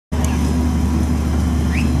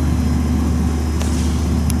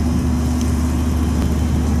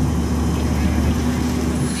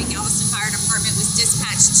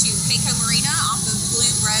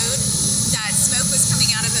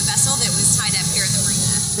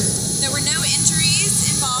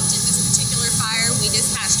we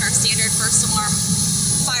dispatched our standard first alarm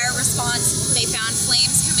fire response. They found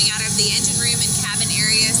flames coming out of the engine room and cabin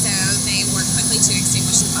area, so they worked quickly to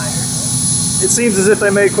extinguish the fire. It seems as if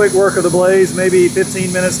they made quick work of the blaze, maybe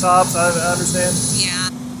 15 minutes tops, I understand.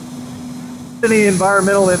 Yeah. Any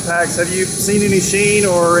environmental impacts? Have you seen any sheen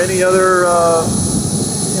or any other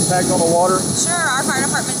impact on the water? Sure, our fire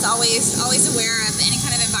department's always aware of any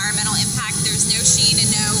kind of environmental impact. There's no sheen and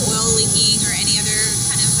no oil leaking or any other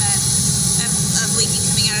kind of leaking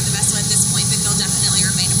coming out of the vessel at this point, but they'll definitely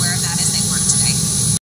remain aware of that